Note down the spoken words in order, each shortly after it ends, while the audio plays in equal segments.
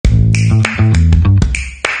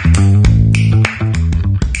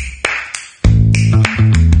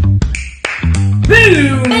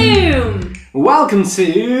welcome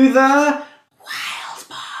to the Wild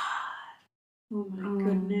Pod. Oh my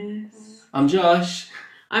goodness. I'm Josh.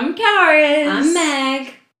 I'm Carys. I'm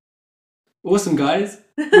Meg. Awesome, guys.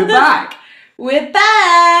 We're back. We're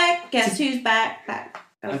back. Guess who's back?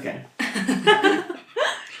 Okay.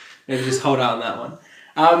 Maybe just hold out on that one.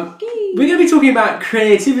 We're going to be talking about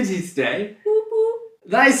creativity today.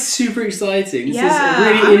 That is super exciting. This is a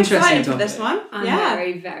really interesting topic. For this one. I'm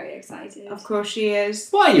very, very excited. Of course she is.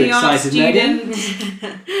 Why are you excited, Megan?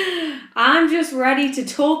 I'm just ready to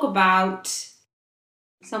talk about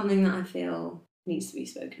something that I feel needs to be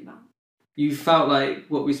spoken about. You felt like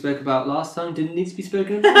what we spoke about last time didn't need to be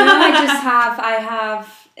spoken about? No, I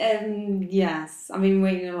have, yes. I've been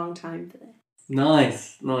waiting a long time for this.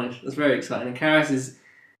 Nice. That's very exciting. And Carys has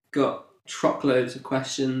got truckloads of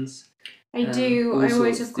questions. I do. I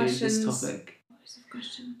always have questions. This topic.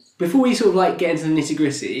 Before we sort of like get into the nitty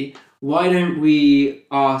gritty, why don't we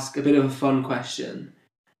ask a bit of a fun question?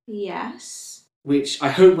 Yes. Which I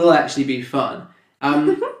hope will actually be fun.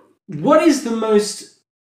 What is the most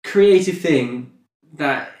creative thing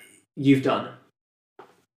that you've done?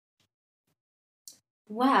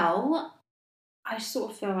 Well, I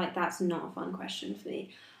sort of feel like that's not a fun question for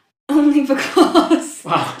me. Only because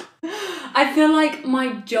I feel like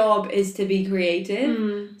my job is to be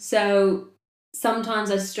creative. So sometimes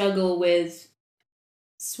I struggle with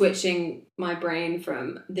switching my brain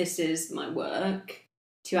from this is my work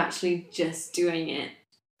to actually just doing it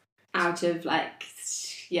out of Are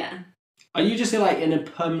you just like in a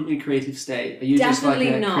permanently creative state? Are you definitely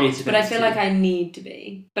just like a not, creative but entity? I feel like I need to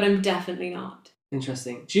be, but I'm definitely not.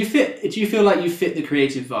 Interesting. Do you feel like you fit the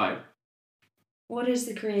creative vibe? What is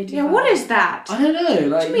the creative Yeah, vibe? what is that? I don't know.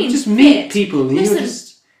 Like, do you mean, just fit? meet people and Listen, you're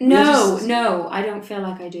just... No, I don't feel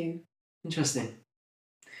like I do. Interesting.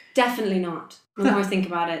 Definitely not. The more I think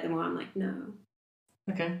about it, the more I'm like, no.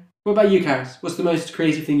 Okay. What about you, Carys? What's the most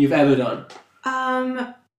creative thing you've ever done?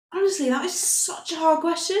 Honestly, that is such a hard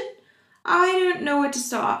question. I don't know where to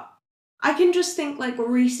start. I can just think like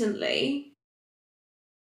recently,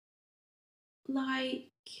 like,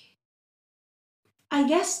 I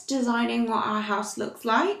guess designing what our house looks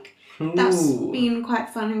like. That's been quite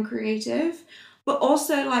fun and creative. But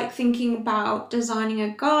also like thinking about designing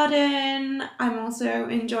a garden. I'm also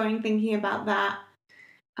enjoying thinking about that.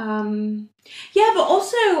 Yeah, but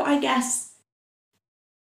also I guess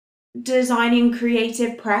designing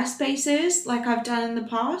creative prayer spaces like I've done in the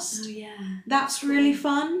past. Oh yeah. That's really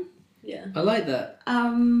fun. Yeah. I like that.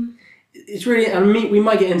 It's really, I mean, we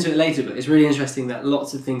might get into it later, but it's really interesting that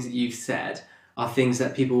lots of things that you've said are things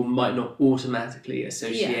that people might not automatically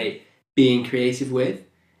associate being creative with.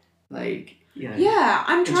 Like, you know. Yeah,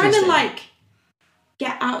 I'm trying to like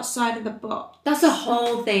get outside of the box. That's a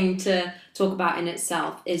whole thing to talk about in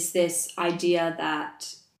itself, is this idea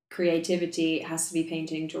that creativity has to be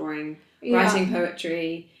painting, drawing, writing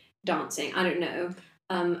poetry, dancing, I don't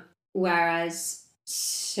know. Whereas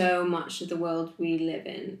so much of the world we live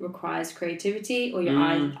in requires creativity, or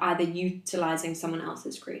you're either utilising someone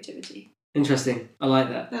else's creativity. Interesting. I like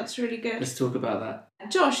that. That's really good. Let's talk about that.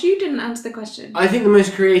 Josh, you didn't answer the question. I think the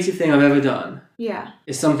most creative thing I've ever done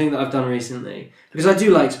is something that I've done recently. Because I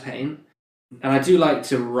do like to paint, and I do like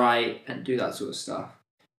to write and do that sort of stuff.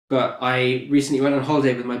 But I recently went on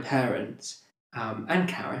holiday with my parents and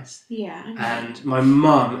Carys. Yeah. And my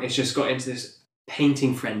mum has just got into this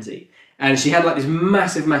painting frenzy. And she had like this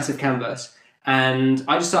massive, massive canvas. And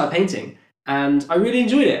I just started painting. And I really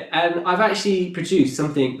enjoyed it. And I've actually produced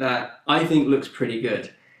something that I think looks pretty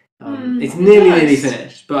good. It's nearly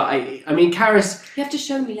finished. But I mean, Carys... You have to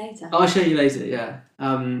show me later. I'll show you later, yeah.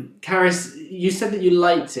 Carys, you said that you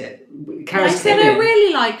liked it. Carys, I said I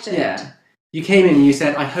really liked it. Yeah. You came in and you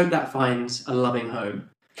said, I hope that finds a loving home.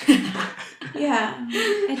 Yeah.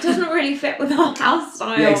 It doesn't really fit with our house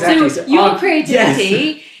style. Yeah, exactly. So your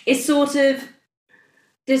creativity is sort of...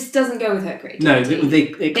 This doesn't go with her creativity. No,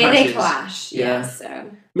 it clashes. They clash, yeah.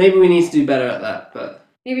 So maybe we need to do better at that, but...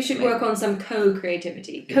 Maybe we should work on some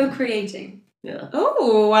co-creativity. Yeah. Co-creating. Yeah.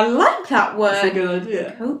 Oh, I like that word. That's a good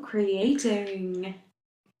idea. Co-creating.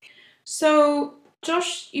 So,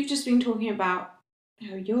 Josh, you've just been talking about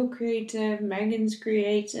how you're creative, Megan's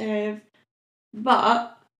creative,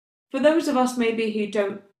 but for those of us maybe who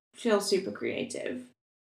don't feel super creative,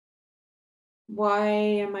 why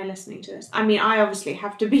am I listening to this? I mean, I obviously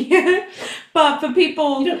have to be here, but for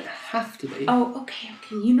people... You don't have to be. Oh, okay,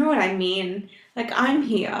 you know what I mean. Like, I'm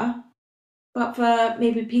here, but for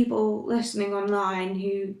maybe people listening online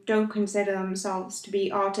who don't consider themselves to be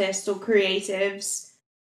artists or creatives,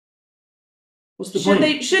 What's the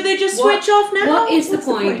point? Should they just switch off now? What is What's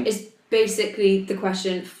the point? Is basically the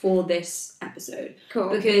question for this episode. Cool.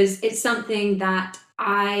 Because it's something that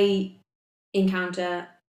I encounter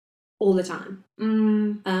all the time.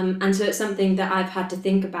 And so it's something that I've had to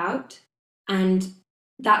think about. And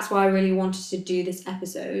that's why I really wanted to do this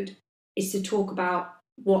episode, is to talk about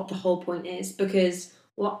what the whole point is. Because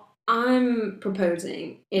what I'm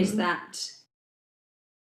proposing is that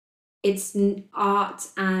it's art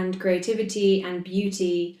and creativity and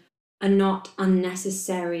beauty are not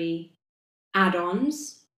unnecessary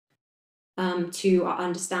add-ons to our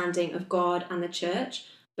understanding of God and the church,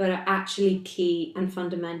 but are actually key and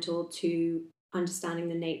fundamental to understanding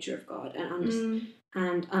the nature of God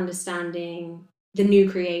and understanding the new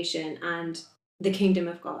creation and the kingdom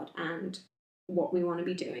of God and what we want to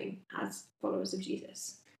be doing as followers of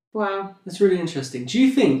Jesus. Wow. That's really interesting. Do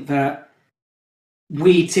you think that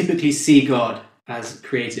we typically see God as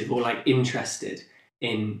creative or like interested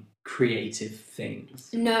in creative things?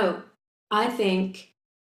 No, I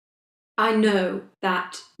know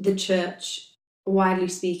that the church, widely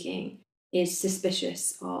speaking, is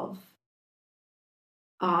suspicious of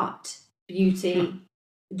art, beauty,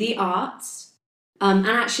 the arts. And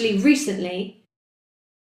actually, recently,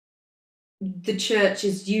 the church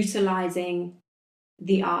is utilising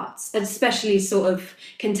the arts, especially sort of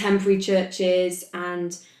contemporary churches,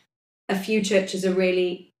 and a few churches are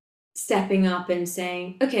really stepping up and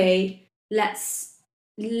saying, okay, let's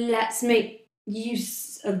make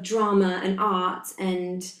use of drama and art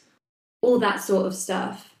and all that sort of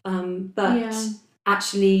stuff. But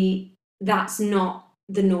actually, that's not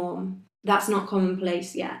the norm. That's not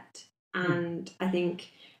commonplace yet. And I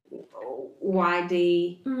think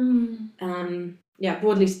widely,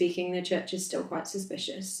 broadly speaking, the church is still quite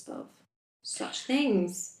suspicious of such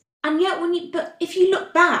things. And yet, but if you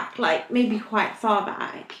look back, like maybe quite far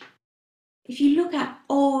back, if you look at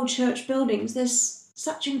old church buildings, there's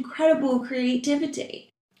such incredible creativity.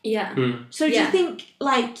 Yeah. So do you think,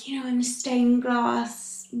 like, in the stained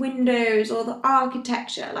glass windows or the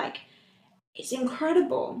architecture, like, it's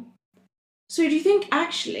incredible. So do you think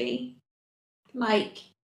actually, like,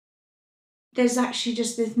 there's actually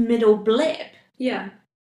just this middle blip? Yeah.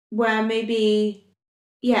 Where maybe,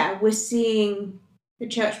 we're seeing the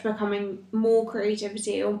church becoming more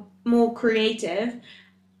creativity or more creative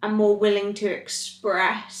and more willing to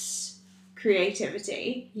express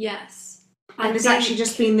creativity. Yes. And there's actually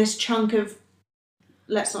just been this chunk of,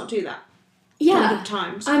 let's not do that. Yeah. Chunk of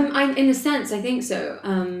times. I'm in a sense, I think so.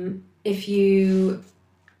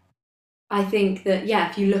 I think that,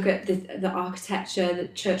 if you look at the architecture, the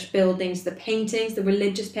church buildings, the paintings, the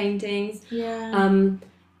religious paintings, the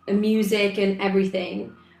music and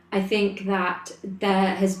everything, I think that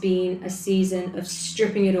there has been a season of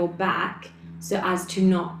stripping it all back so as to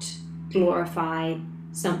not glorify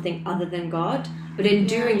something other than God. But in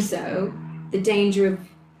doing so, the danger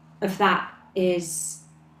of that is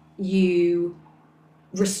you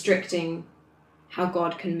restricting how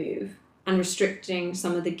God can move and restricting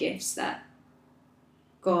some of the gifts that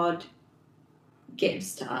God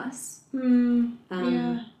gives to us.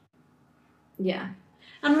 Yeah.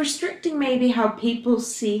 And restricting maybe how people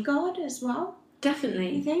see God as well.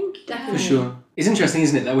 Definitely. You think? Definitely. For sure. It's interesting,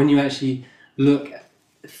 isn't it, that when you actually look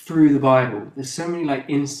through the Bible, there's so many like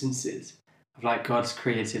instances of like God's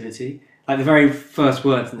creativity. Like the very first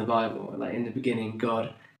words in the Bible, like in the beginning,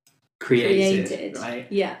 God created. Right?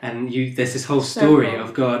 Yeah. And there's this whole story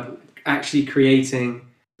of God actually creating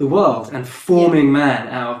the world and forming man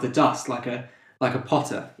out of the dust like a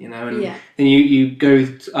potter, and then you go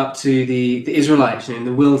up to the Israelites in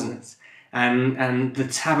the wilderness and the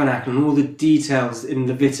tabernacle and all the details in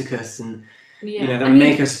Leviticus and that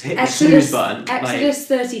make us hit the snooze button. Exodus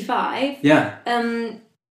 35. Yeah.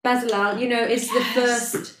 Bezalel, is the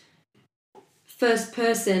first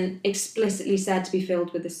person explicitly said to be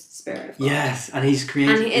filled with the Spirit of God. Yes, and he's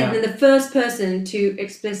created. And the first person to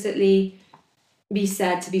explicitly be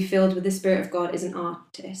said to be filled with the Spirit of God is an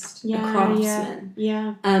artist, a craftsman.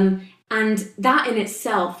 Yeah. And that in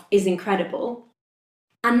itself is incredible.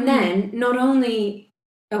 And then, not only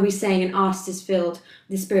are we saying an artist is filled with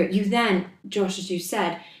the Spirit, you then, Josh, as you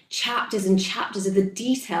said, chapters and chapters of the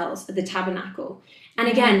details of the tabernacle. And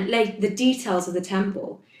again, like the details of the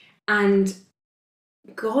temple. And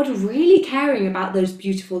God really caring about those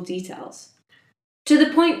beautiful details. To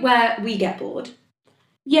the point where we get bored.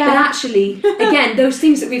 Yeah. But actually, again, those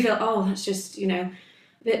things that we feel, that's just, a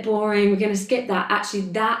bit boring, we're going to skip that. Actually,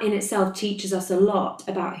 that in itself teaches us a lot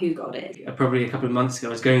about who God is. Probably a couple of months ago,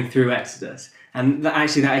 I was going through Exodus, and that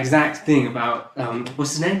exact thing about,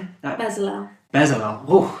 what's his name? Bezalel. Bezalel.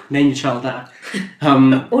 Oh, name your child that.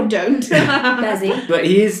 Or don't. Bezzy. But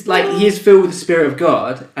he is filled with the Spirit of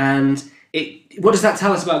God, and what does that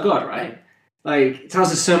tell us about God, right? Like, it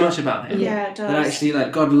tells us so much about him. Yeah, it does. That actually,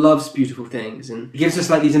 like, God loves beautiful things, and he gives us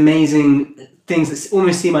like these amazing things that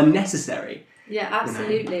almost seem unnecessary. Yeah,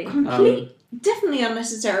 absolutely. Definitely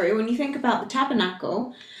unnecessary when you think about the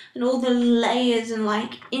tabernacle and all the layers and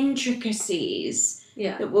like intricacies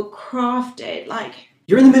that were crafted. Like,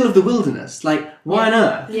 you're in the middle of the wilderness. Like, why on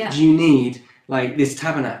earth do you need like this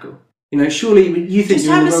tabernacle? You know, surely you think just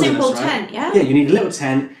you're in the have a wilderness, simple right? tent, yeah? Yeah, you need a little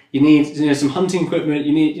tent. You need some hunting equipment.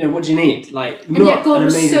 You need what do you need? Like, and yet God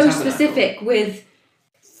was so specific with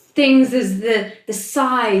things as the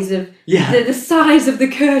size of the size of the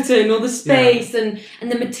curtain or the space and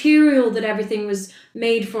the material that everything was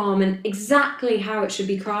made from and exactly how it should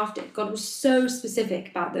be crafted. God was so specific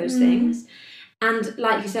about those things. And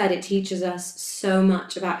like you said, it teaches us so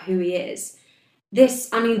much about who he is. This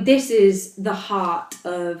is the heart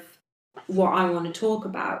of what I want to talk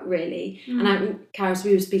about, really. And Carys,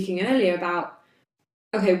 we were speaking earlier about,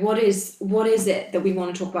 okay, what is it that we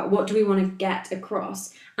want to talk about? What do we want to get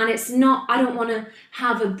across? And it's not, I don't want to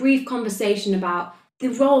have a brief conversation about the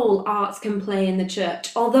role arts can play in the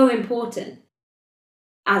church, although important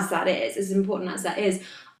as that is, as important as that is.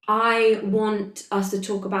 I want us to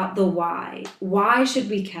talk about the why. Why should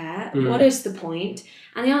we care? What is the point?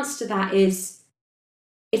 And the answer to that is,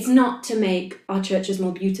 it's not to make our churches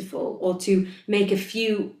more beautiful or to make a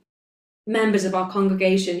few members of our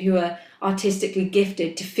congregation who are artistically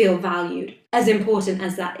gifted to feel valued, as important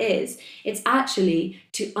as that is. It's actually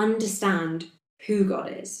to understand who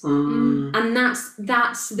God is. And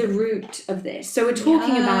that's the root of this. So we're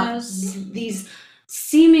talking about these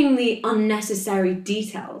seemingly unnecessary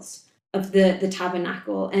details of the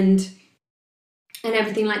tabernacle and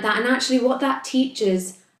everything like that. And actually what that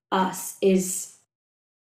teaches us is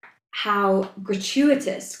how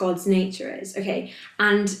gratuitous God's nature is. Okay,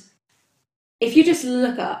 and if you just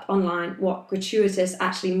look up online what gratuitous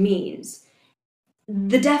actually means,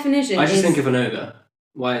 the definition I just is... think of an ogre.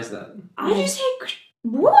 Why is that? I just think,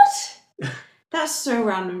 what? That's so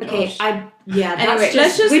random, Josh. Okay, anyway,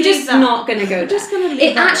 we're just not going to go there. Just gonna leave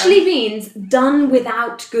it that actually means done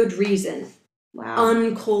without good reason. Wow.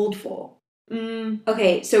 Uncalled for.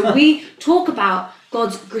 Okay, so we talk about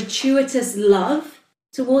God's gratuitous love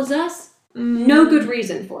towards us. No good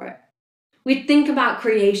reason for it. We think about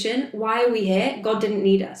creation. Why are we here? God didn't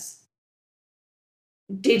need us.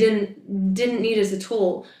 Didn't need us at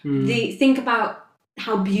all. Think about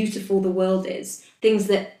how beautiful the world is. Things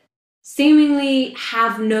that seemingly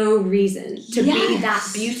have no reason to be that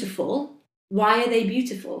beautiful. Why are they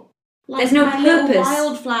beautiful? Like there's no my purpose. Little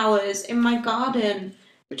wildflowers in my garden,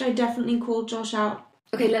 which I definitely called Josh out.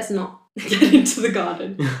 Okay, let's not get into the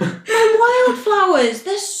garden. My wildflowers,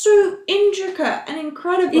 they're so intricate and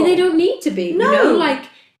incredible. Yeah, they don't need to be. No. You know, like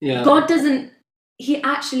God doesn't. He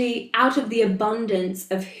actually, out of the abundance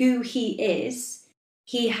of who he is,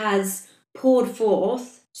 he has poured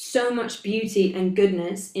forth so much beauty and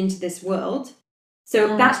goodness into this world.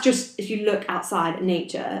 So that's just, if you look outside at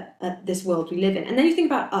nature, at this world we live in. And then you think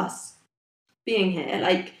about us being here.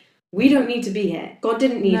 Like, we don't need to be here. God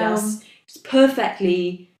didn't need us. He's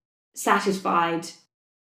perfectly satisfied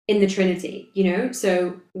in the Trinity, you know?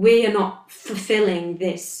 So we are not fulfilling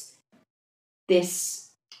this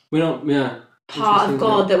we're not, part of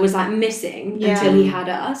God that was like missing until he had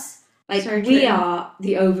us. Like, we are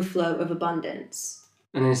the overflow of abundance.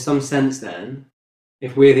 And in some sense then,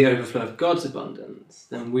 if we're the overflow of God's abundance,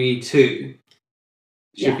 then we too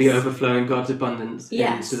should be overflowing God's abundance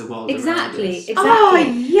into the world exactly. around us. Oh,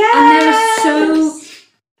 yes!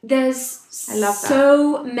 And there's I love that.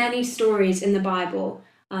 so many stories in the Bible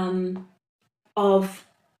of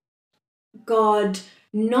God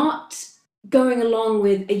not going along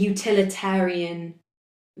with a utilitarian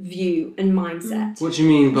view and mindset. What do you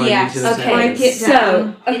mean by utilitarian? Okay,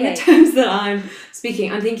 so in the terms that I'm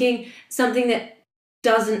speaking, I'm thinking something that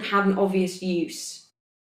doesn't have an obvious use,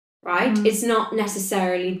 right? It's not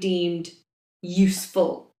necessarily deemed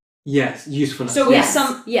useful. Yes, usefulness. So if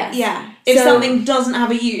something doesn't have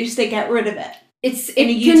a use, they get rid of it. It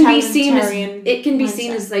can be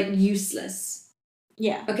seen as like useless.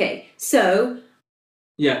 Yeah. Okay, so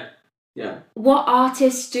what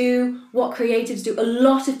artists do, what creatives do, a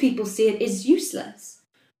lot of people see it as useless,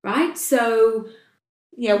 right? So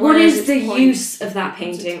what is the use of that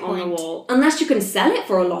painting on the wall? Unless you can sell it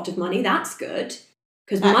for a lot of money, that's good.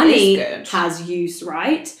 Because money has use,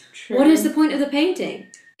 right? True. What is the point of the painting?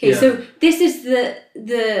 Okay, so this is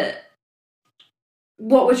the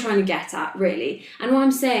what we're trying to get at, really. And what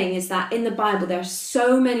I'm saying is that in the Bible, there are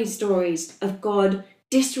so many stories of God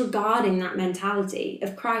disregarding that mentality,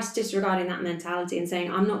 of Christ disregarding that mentality and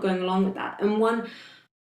saying, I'm not going along with that. And one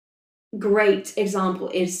great example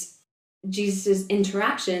is Jesus'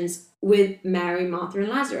 interactions with Mary, Martha, and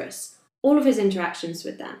Lazarus. All of his interactions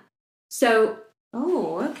with them. So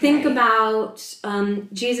think about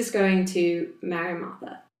Jesus going to Mary and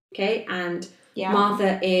Martha, okay? And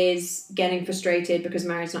Martha is getting frustrated because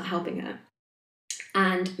Mary's not helping her.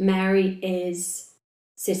 And Mary is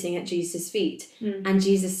sitting at Jesus' feet. And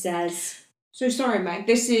Jesus says... So sorry, Meg,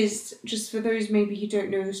 this is, just for those maybe who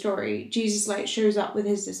don't know the story, Jesus like shows up with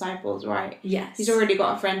his disciples, right? Yes. He's already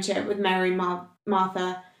got a friendship with Mary,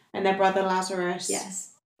 Martha, and their brother Lazarus. Yes.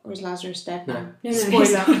 Or is Lazarus dead now? No, Spoiler.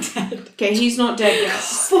 he's not dead. Okay, he's not dead yet.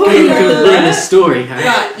 Spoiler! You could ruin the story, Harry.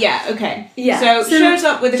 But, yeah, okay. Yeah. So shows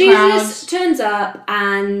up with the Jesus crowd. turns up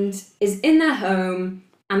and is in their home,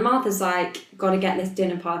 and Martha's like, gotta get this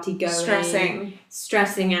dinner party going.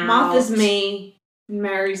 Stressing out. Martha's me,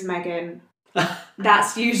 Mary's Megan.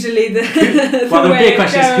 That's usually the Well, the way big it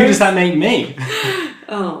question is, who goes. does that make me?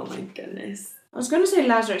 Oh my goodness. I was going to say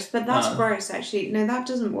Lazarus, but that's gross, actually. No, that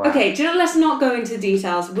doesn't work. Okay, do you know, let's not go into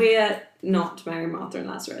details. We're not Mary, Martha, and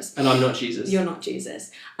Lazarus. And I'm not Jesus. You're not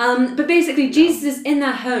Jesus. But basically, Jesus is in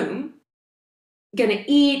their home, gonna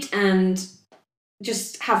eat and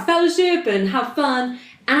just have fellowship and have fun.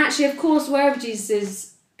 And actually, of course, wherever Jesus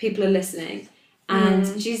is, people are listening. And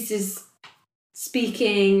Jesus is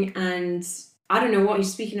speaking, and I don't know what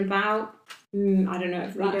he's speaking about. I don't know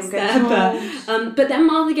if that's there, but then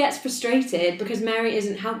Martha gets frustrated because Mary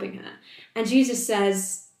isn't helping her. And Jesus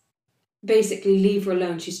says, basically, leave her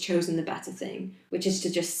alone. She's chosen the better thing, which is to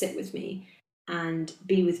just sit with me and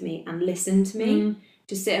be with me and listen to me,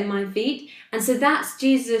 to sit at my feet. And so that's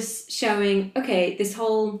Jesus showing, okay, this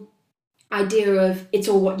whole idea of it's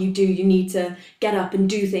all what you do. You need to get up and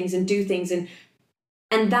do things. And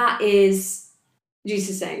that is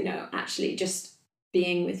Jesus saying, no, actually, just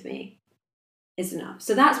being with me is enough.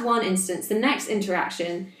 So that's one instance. The next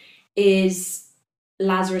interaction is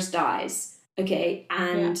Lazarus dies, okay?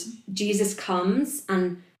 And Jesus comes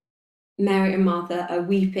and Mary and Martha are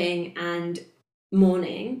weeping and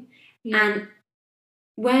mourning. And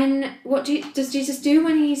what does Jesus do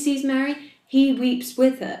when he sees Mary? He weeps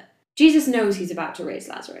with her. Jesus knows he's about to raise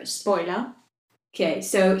Lazarus. Spoiler. Okay,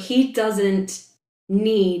 so he doesn't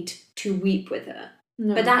need to weep with her.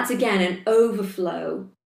 No. But that's, again, an overflow,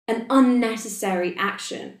 an unnecessary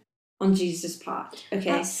action on Jesus' part.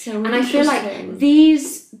 Okay, that's so and I feel like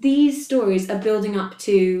these stories are building up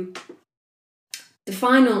to the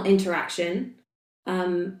final interaction.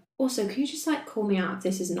 Also, can you just like call me out if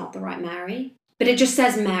this is not the right Mary? But it just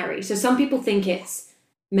says Mary, so some people think it's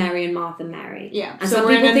Mary and Martha Mary. Yeah, and so some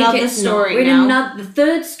we're people in think another it's story not. We're now. in the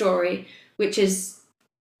third story, which is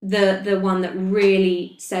the one that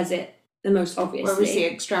really says it the most obviously. Where we see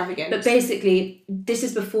extravagance. But basically, this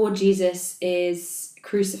is before Jesus is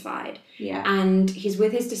crucified. Yeah. And he's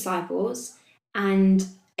with his disciples, and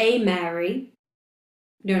a Mary,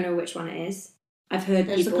 don't know which one it is. I've heard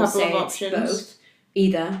There's people a couple say of it's options. both.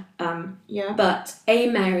 Either. But a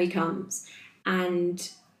Mary comes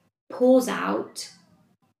and pours out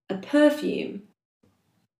a perfume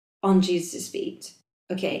on Jesus' feet.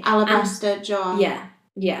 Okay. Alabaster jar.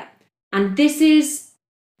 Yeah. And this is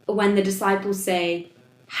when the disciples say,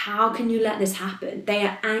 how can you let this happen? They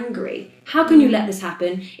are angry. How can you let this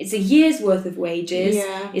happen? It's a year's worth of wages.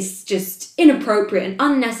 Yeah. It's just inappropriate and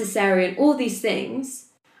unnecessary and all these things.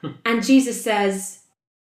 And Jesus says,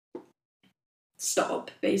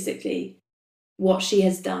 stop, basically. What she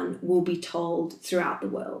has done will be told throughout the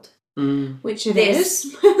world. Which it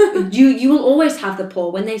is. you will always have the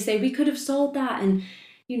poor when they say, we could have sold that and,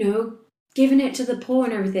 given it to the poor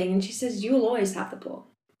and everything. And she says, you will always have the poor.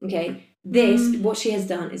 Okay? What she has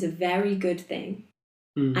done is a very good thing.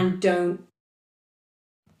 And don't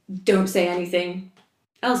say anything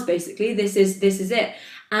else, basically. This is it.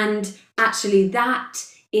 And actually that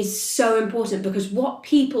is so important, because what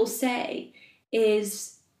people say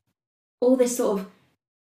is all this sort of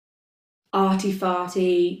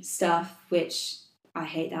arty-farty stuff, which I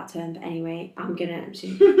hate that term, but anyway, I'm gonna,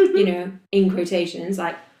 in quotations,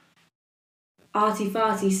 like,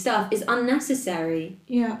 arty-farty stuff is unnecessary.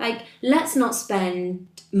 Yeah. Like, let's not spend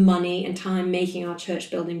money and time making our church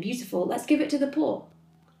building beautiful. Let's give it to the poor.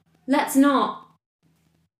 Let's not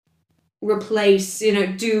replace,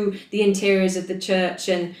 do the interiors of the church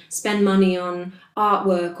and spend money on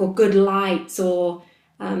artwork or good lights or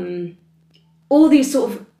all these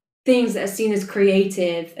sort of things that are seen as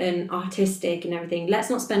creative and artistic and everything.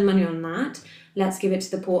 Let's not spend money on that. Let's give it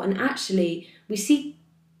to the poor. And actually, we see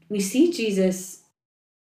we see Jesus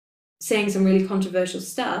saying some really controversial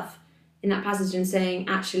stuff in that passage and saying,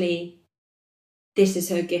 actually, this is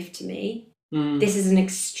her gift to me. This is an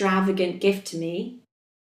extravagant gift to me.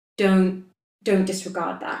 Don't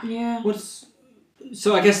disregard that. Yeah.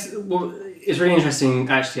 So I guess it's really interesting,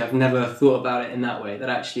 actually. I've never thought about it in that way, that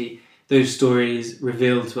actually those stories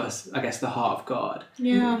reveal to us, I guess, the heart of God.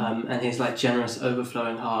 Yeah. And his like generous,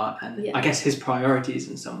 overflowing heart, and Yeah. I guess his priorities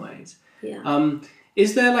in some ways. Yeah.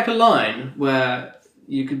 Is there like a line where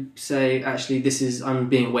you could say, actually, I'm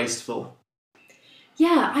being wasteful?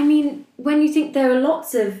 Yeah, I mean, when you think there are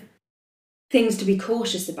lots of things to be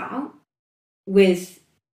cautious about with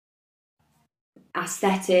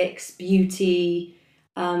aesthetics, beauty,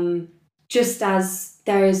 just as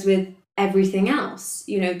there is with everything else.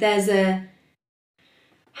 You know,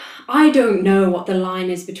 I don't know what the line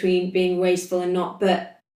is between being wasteful and not,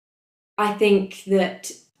 but I think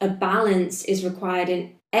that a balance is required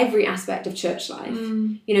in every aspect of church life.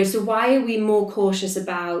 You know, so why are we more cautious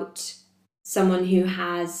about someone who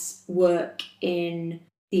has work in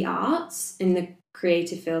the arts, in the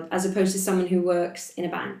creative field, as opposed to someone who works in a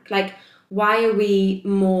bank? Like, why are we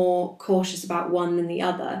more cautious about one than the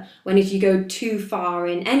other, when if you go too far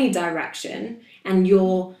in any direction and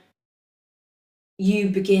you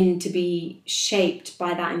begin to be shaped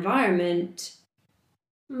by that environment,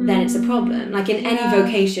 then it's a problem. Like in any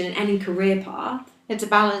vocation, in any career path. It's a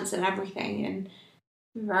balance in everything, and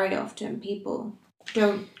very often people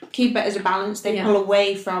don't keep it as a balance. They pull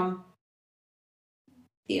away from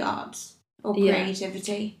the arts or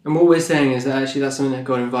creativity. And what we're saying is that actually that's something that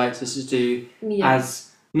God invites us to do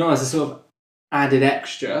as not as a sort of added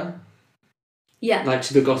extra, like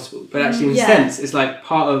to the gospel, but actually in a sense it's like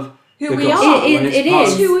part of who we gospel, are. It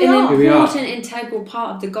is who we an are. important, integral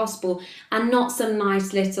part of the gospel, and not some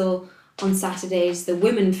nice little, on Saturdays, the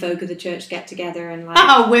women folk of the church get together and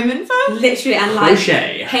like women folk, literally, and like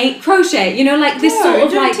paint crochet. You know, like this sort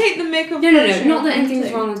of don't like take the mick of no. Not that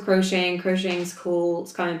anything's wrong with crocheting. Crocheting's cool.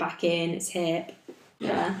 It's coming back in. It's hip.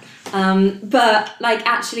 Yeah. But like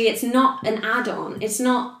actually, it's not an add-on. It's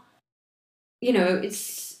not. You know,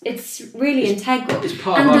 it's really integral. It's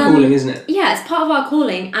part of our calling, isn't it? Yeah, it's part of our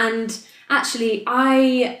calling. And actually,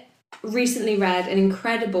 I recently read an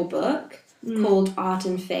incredible book called Art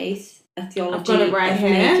and Faith, a theology of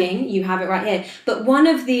making. You have it right here. But one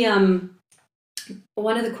of the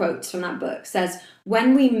quotes from that book says,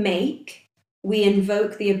 "When we make, we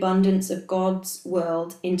invoke the abundance of God's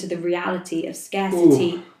world into the reality of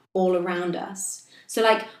scarcity all around us." So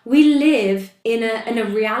like we live in a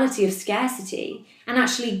reality of scarcity, and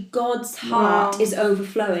actually God's heart is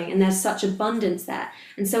overflowing, and there's such abundance there.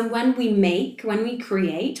 And so when we make, when we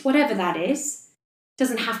create, whatever that is, it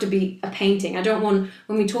doesn't have to be a painting. I don't want,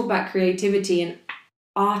 when we talk about creativity and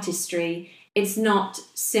artistry, it's not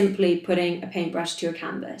simply putting a paintbrush to a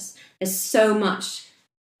canvas. There's so much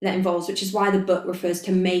that involves, which is why the book refers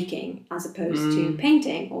to making as opposed to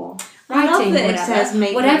painting or writing, whatever. It says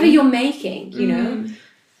making. Whatever you're making, you know.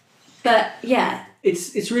 But yeah,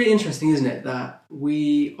 it's really interesting, isn't it, that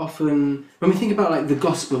we often, when we think about like the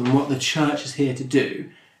gospel and what the church is here to do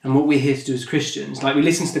and what we're here to do as Christians, like we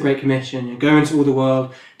listen to the Great Commission, you know, go into all the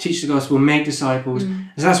world, teach the gospel, make disciples, and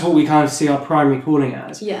that's what we kind of see our primary calling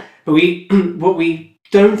as. Yeah. But what we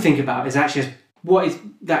don't think about is actually what is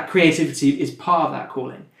that creativity is part of that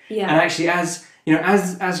calling. Yeah. And actually, as you know,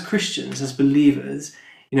 as Christians, as believers,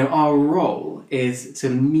 you know, our role is to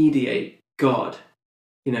mediate God,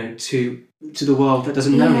 you know, to the world that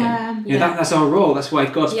doesn't know Him. You know, that's our role. That's why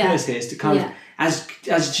God's put us here, is to kind of,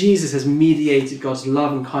 as Jesus has mediated God's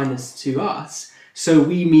love and kindness to us, so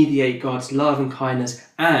we mediate God's love and kindness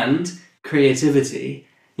and creativity,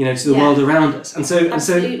 you know, to the world around us. And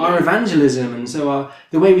so our evangelism, and so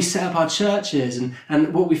the way we set up our churches,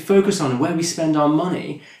 and what we focus on and where we spend our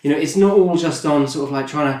money, you know, it's not all just on sort of like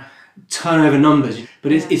trying to turn over numbers,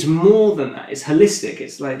 but it's more than that. It's holistic.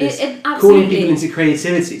 It's like this calling people into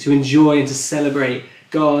creativity, to enjoy and to celebrate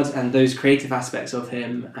God and those creative aspects of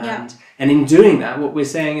Him. And in doing that, what we're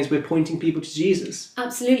saying is we're pointing people to Jesus.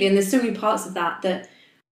 Absolutely. And there's so many parts of that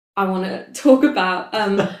I want to talk about.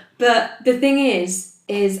 But the thing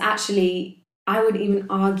is actually, I would even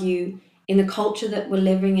argue, in the culture that we're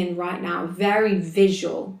living in right now, a very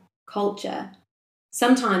visual culture,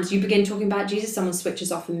 sometimes you begin talking about Jesus, someone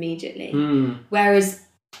switches off immediately. Whereas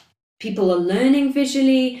people are learning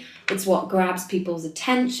visually, it's what grabs people's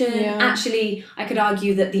attention. Actually, I could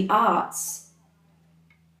argue that the arts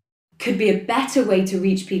could be a better way to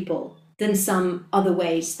reach people than some other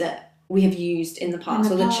ways that we have used in the past,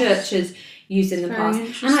 or the church has used in the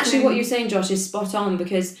past. And actually what you're saying, Josh, is spot on,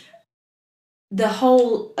 because the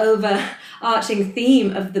whole overarching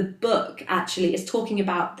theme of the book actually is talking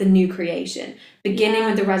about the new creation, beginning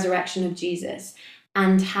with the resurrection of Jesus,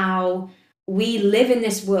 and how we live in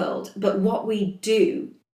this world, but what we do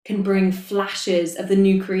can bring flashes of the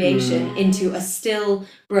new creation into a still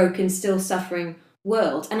broken, still suffering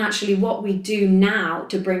world. And actually what we do now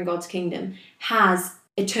to bring God's kingdom has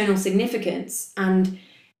eternal significance, and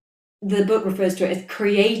the book refers to it as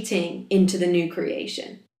creating into the new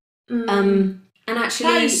creation. And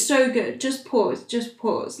actually, that is so good. Just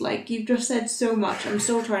pause. Like, you've just said so much. I'm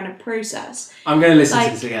still trying to process. I'm going to listen to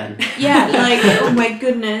this again. Yeah, like, oh my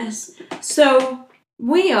goodness. So,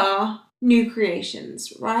 we are new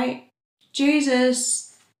creations, right?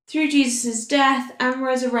 Through Jesus' death and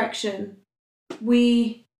resurrection,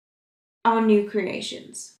 we are new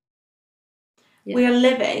creations. Yeah. We are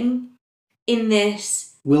living in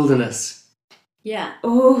this wilderness. Yeah.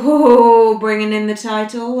 Oh, bringing in the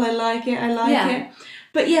title. I like it.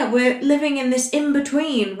 But yeah, we're living in this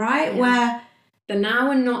in-between, right? Yeah. Where the now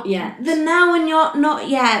and not yet. The now and not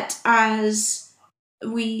yet, as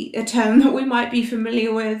a term that we might be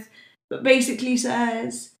familiar with, but basically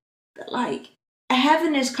says that, like, a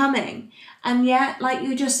heaven is coming, and yet, like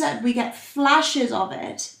you just said, we get flashes of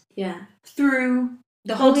it. Yeah. Through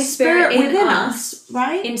the Holy Spirit within us,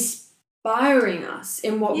 right? Inspiring us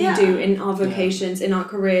in what we do, in our vocations, in our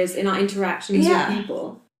careers, in our interactions with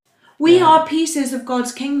people. We are pieces of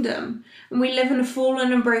God's kingdom, and we live in a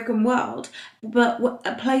fallen and broken world, but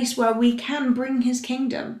a place where we can bring his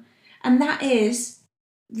kingdom, and that is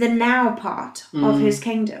the now part of his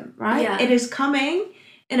kingdom, right? Yeah. It is coming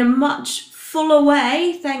in a much fuller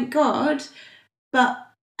way, thank God,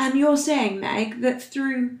 and you're saying, Meg, that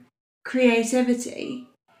through creativity,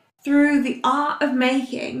 through the art of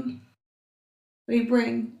making, we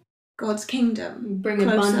bring God's kingdom. Bring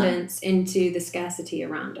closer. Abundance into the scarcity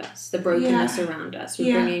around us, the brokenness around us.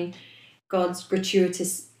 We're bringing God's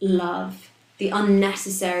gratuitous love, the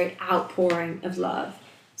unnecessary outpouring of love.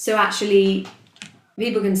 So actually,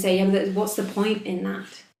 people can say, but what's the point in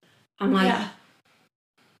that? I'm like,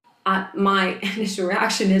 my initial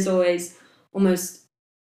reaction is always almost,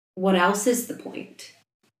 what else is the point?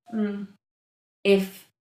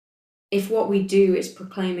 If what we do is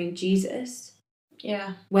proclaiming Jesus,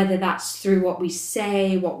 whether that's through what we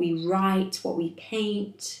say, what we write, what we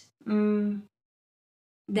paint, then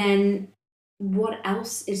what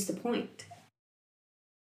else is the point?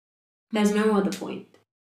 There's no other point.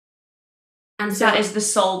 And so that is the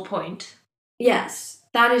sole point. Yes,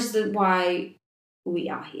 that is why we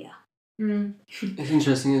are here. It's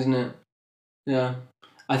interesting, isn't it? Yeah.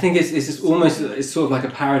 I think it's just almost, it's sort of like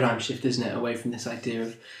a paradigm shift, isn't it, away from this idea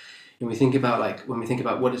of, when we think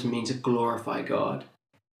about what does it mean to glorify God,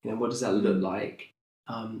 what does that look like?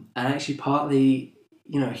 And actually partly,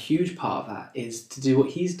 a huge part of that is to do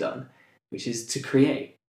what he's done, which is to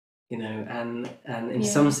create, and in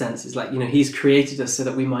some sense it's like, he's created us so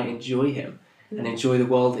that we might enjoy him and enjoy the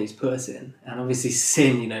world that he's put us in. And obviously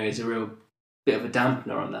sin, is a real bit of a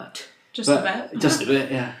dampener on that. Just a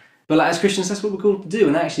bit, yeah. But as Christians, that's what we're called to do.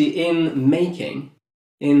 And actually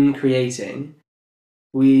in creating,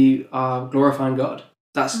 we are glorifying God.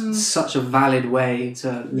 That's such a valid way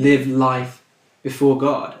to live life before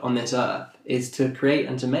God on this earth, is to create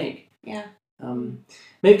and to make. Yeah.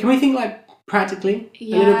 Maybe can we think like practically a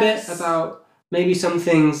little bit about maybe some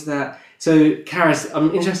things that. So, Carys,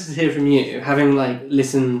 I'm interested to hear from you, having like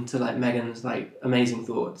listened to like Megan's like amazing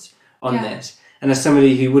thoughts on this, and as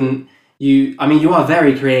somebody who you are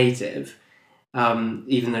very creative,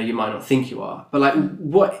 even though you might not think you are. But like,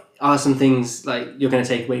 what are some things like you're going to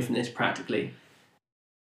take away from this practically?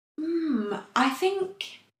 I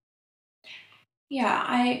think,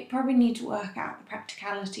 I probably need to work out the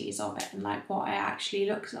practicalities of it and like what it actually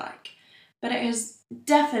looks like. But it has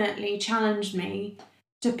definitely challenged me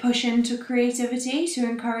to push into creativity, to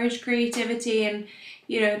encourage creativity and,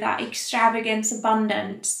 that extravagance,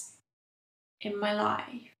 abundance in my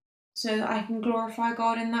life, so that I can glorify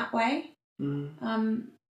God in that way.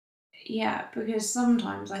 Because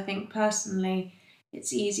sometimes I think personally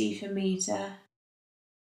it's easy for me to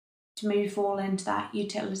fall into that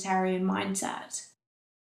utilitarian mindset.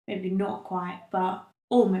 Maybe not quite, but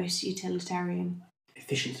almost utilitarian.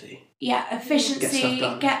 Efficiency. Yeah, efficiency,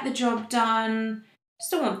 get the job done.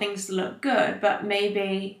 Still want things to look good, but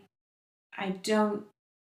maybe I don't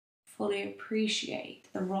fully appreciate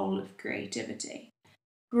the role of creativity.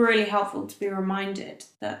 Really helpful to be reminded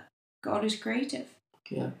that God is creative.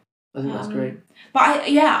 Yeah, I think that's great. But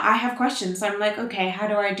I have questions. I'm like, okay, how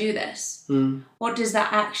do I do this? What does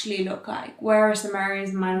that actually look like? Where are some areas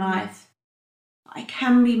in my life I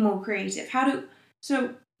can be more creative?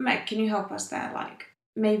 So Meg, can you help us there? Like,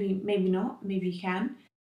 maybe not, maybe you can.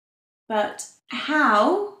 But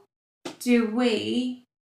how do we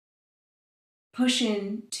push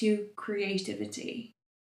into creativity?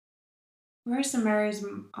 Where are some areas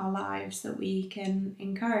in our lives that we can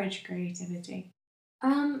encourage creativity?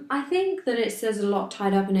 I think that there's a lot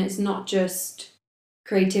tied up in it. It's not just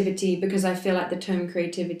creativity, because I feel like the term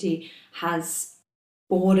creativity has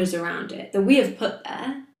borders around it that we have put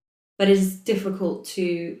there, but it is difficult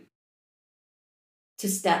to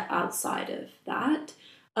step outside of that.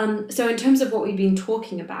 So in terms of what we've been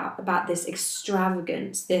talking about this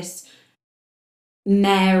extravagance, this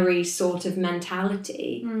Mary sort of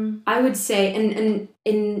mentality, I would say, and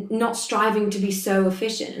in not striving to be so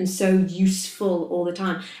efficient and so useful all the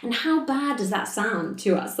time. And how bad does that sound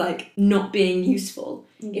to us, like not being useful?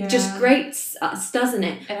 Yeah. It just grates us, doesn't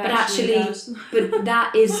it? But actually but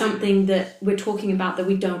that is something that we're talking about that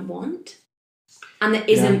we don't want and that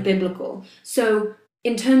isn't biblical. So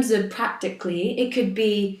in terms of practically, it could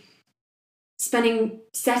be setting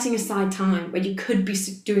aside time where you could be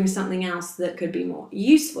doing something else that could be more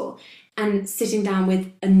useful, and sitting down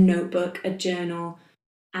with a notebook, a journal,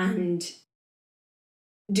 and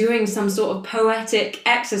doing some sort of poetic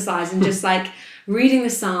exercise and just like reading the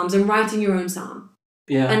Psalms and writing your own psalm.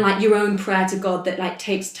 Yeah. And like your own prayer to God that like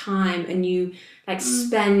takes time, and you like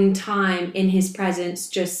spend time in his presence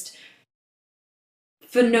just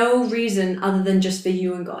for no reason other than just for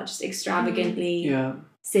you and God, just extravagantly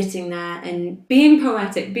sitting there and being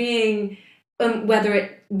poetic, being whether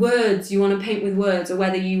it words, you want to paint with words, or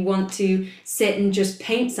whether you want to sit and just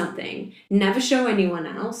paint something, never show anyone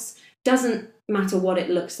else, doesn't matter what it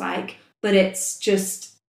looks like, but it's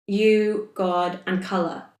just you, God, and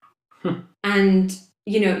colour. And,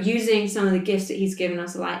 you know, using some of the gifts that he's given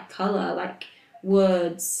us, like colour, like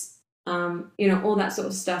words, you know, all that sort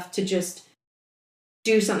of stuff, to just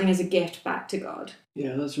do something as a gift back to God.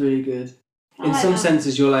 Yeah, that's really good. In some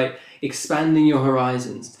senses, you're like expanding your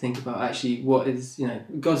horizons to think about actually what is, you know,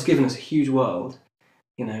 God's given us a huge world,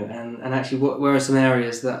 you know, and actually where are some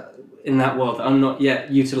areas that in that world that I'm not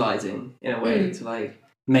yet utilising in a way to like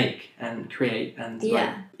make and create and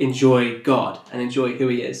like enjoy God and enjoy who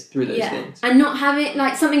he is through those things. And not have it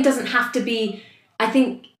like something doesn't have to be, I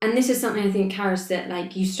think, and this is something I think, Carys, that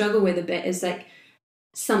like you struggle with a bit, is like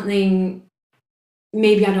something,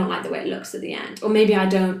 maybe I don't like the way it looks at the end, or maybe I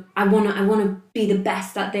want to be the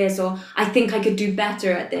best at this, or I think I could do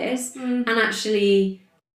better at this, and actually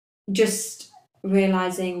just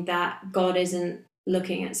realising that God isn't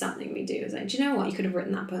looking at something we do. It's like, do you know what, you could have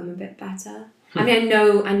written that poem a bit better. I mean,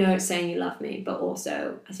 I know it's saying you love me, but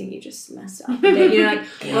also I think you just messed up a bit. You know, like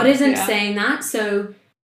God isn't saying that. So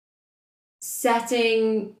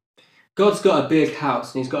setting, God's got a big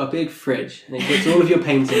house and he's got a big fridge, and he puts all of your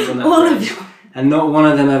paintings on that fridge. And not one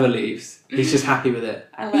of them ever leaves. He's just happy with it.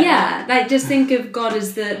 Like just think of God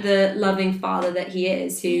as the loving father that he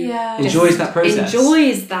is, who enjoys that process.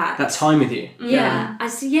 Enjoys that time with you. Yeah. I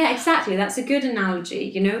see. Yeah, exactly. That's a good analogy.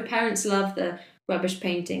 You know, parents love the rubbish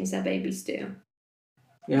paintings their babies do.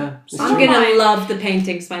 Yeah. I'm gonna love the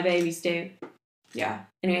paintings my babies do. Yeah.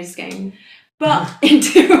 Anyways, it's getting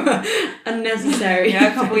into unnecessary.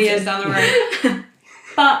 A couple of years down the road.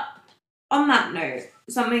 But on that note,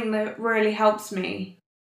 something that really helps me,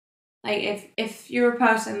 like if you're a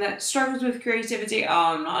person that struggles with creativity,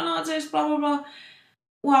 I'm not an artist, blah blah blah.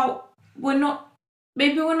 Well, we're not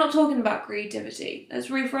talking about creativity. Let's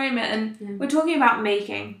reframe it, and we're talking about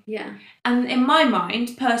making. Yeah. And in my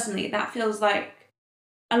mind, personally, that feels like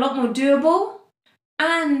a lot more doable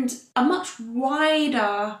and a much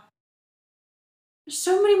wider.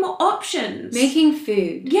 So many more options. Making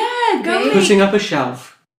food. Yeah, putting up a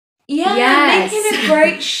shelf. Yeah, making a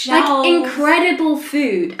great shelf. Like incredible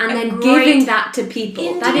food, and then giving that to people.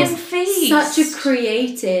 Indian that is feast. Such a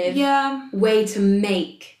creative way to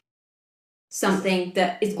make something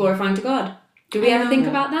that is glorifying to God. Do we ever think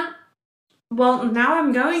about that? Well, now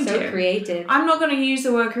I'm going to. So creative. I'm not going to use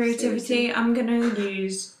the word creativity. Seriously. I'm going to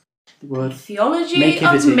use the word theology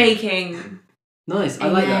of making. Nice, I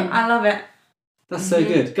like that. I love it. That's so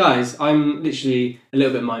good. Guys, I'm literally a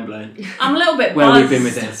little bit mind blown. I'm a little bit where we've been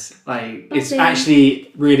with this. Like, it's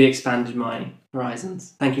actually really expanded my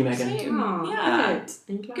horizons. Thank you, Megan. Yeah.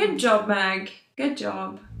 Good job, Meg. Good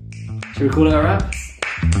job. Should we call it a wrap?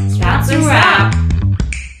 That's a wrap.